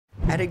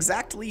At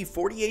exactly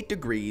 48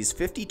 degrees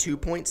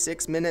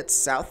 52.6 minutes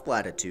south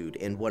latitude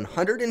and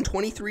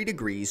 123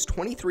 degrees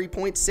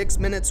 23.6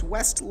 minutes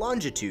west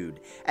longitude,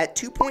 at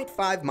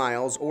 2.5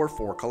 miles or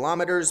 4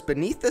 kilometers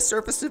beneath the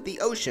surface of the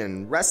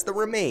ocean rest the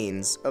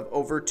remains of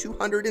over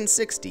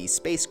 260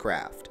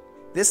 spacecraft.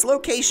 This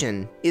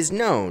location is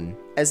known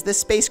as the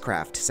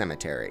Spacecraft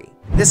Cemetary.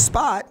 This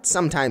spot,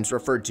 sometimes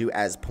referred to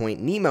as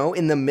Point Nemo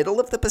in the middle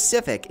of the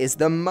Pacific, is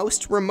the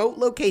most remote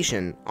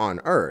location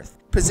on Earth,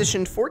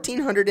 positioned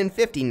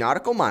 1,450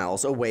 nautical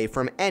miles away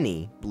from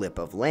any blip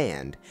of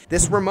land.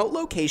 This remote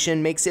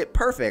location makes it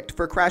perfect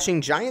for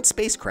crashing giant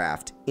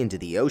spacecraft into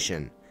the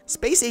ocean.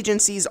 Space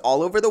agencies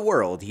all over the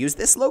world use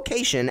this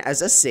location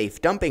as a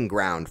safe dumping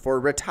ground for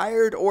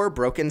retired or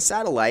broken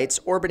satellites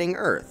orbiting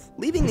Earth.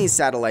 Leaving these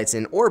satellites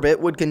in orbit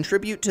would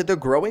contribute to the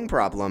growing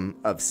problem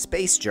of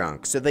space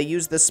junk, so they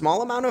use the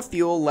small amount of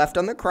fuel left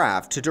on the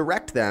craft to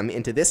direct them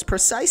into this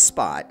precise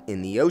spot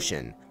in the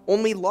ocean.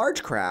 Only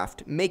large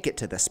craft make it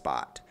to the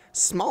spot.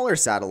 Smaller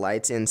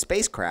satellites in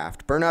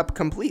spacecraft burn up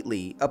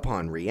completely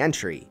upon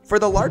re-entry. For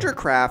the larger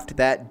craft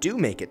that do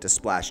make it to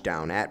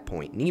splashdown at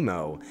Point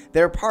Nemo,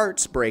 their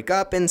parts break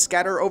up and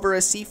scatter over a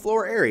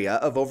seafloor area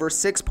of over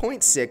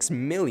 6.6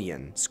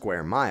 million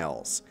square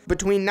miles.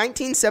 Between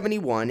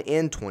 1971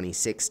 and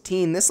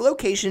 2016, this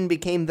location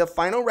became the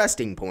final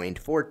resting point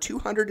for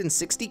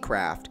 260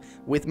 craft,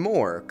 with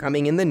more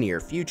coming in the near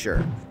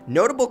future.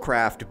 Notable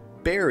craft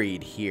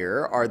buried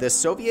here are the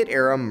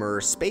Soviet-era Mir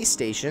space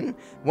station,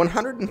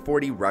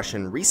 140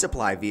 Russian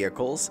resupply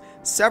vehicles,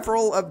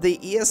 several of the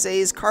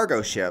ESA's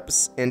cargo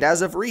ships, and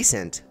as of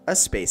recent, a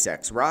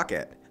SpaceX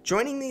rocket.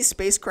 Joining these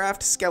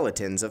spacecraft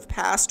skeletons of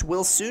past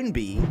will soon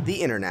be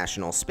the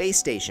International Space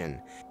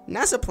Station.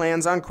 NASA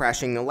plans on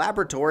crashing the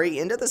laboratory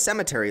into the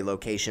cemetery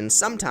location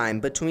sometime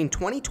between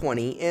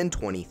 2020 and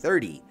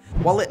 2030.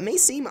 While it may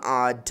seem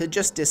odd to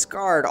just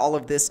discard all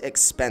of this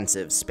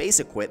expensive space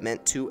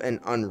equipment to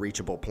an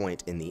unreachable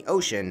point in the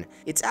ocean,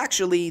 it's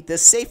actually the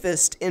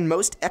safest and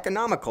most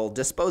economical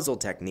disposal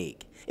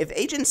technique. If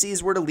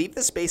agencies were to leave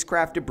the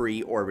spacecraft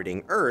debris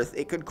orbiting Earth,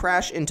 it could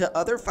crash into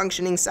other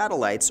functioning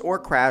satellites or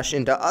crash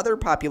into other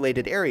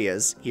populated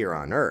areas here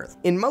on Earth.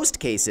 In most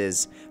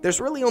cases,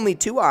 there's really only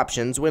two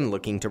options when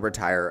looking to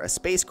retire a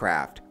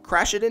spacecraft: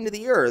 crash it into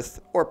the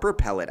Earth or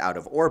propel it out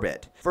of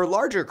orbit. For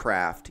larger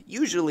craft,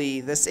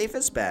 usually the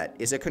safest bet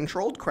is a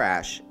controlled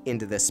crash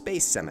into the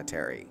space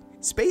cemetery.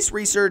 Space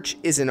research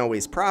isn't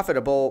always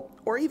profitable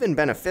or even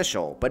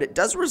beneficial, but it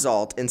does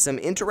result in some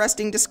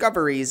interesting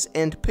discoveries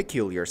and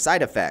peculiar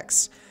side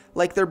effects,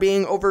 like there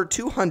being over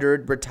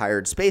 200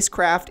 retired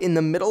spacecraft in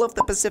the middle of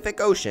the Pacific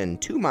Ocean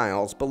 2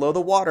 miles below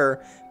the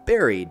water,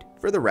 buried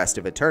for the rest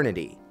of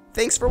eternity.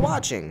 Thanks for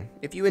watching.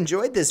 If you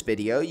enjoyed this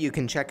video, you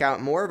can check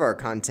out more of our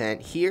content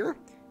here,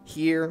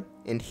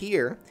 and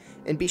here,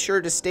 and be sure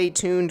to stay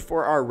tuned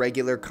for our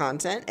regular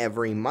content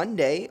every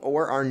Monday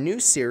or our new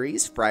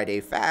series,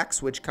 Friday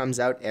Facts, which comes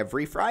out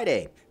every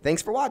Friday.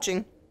 Thanks for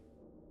watching.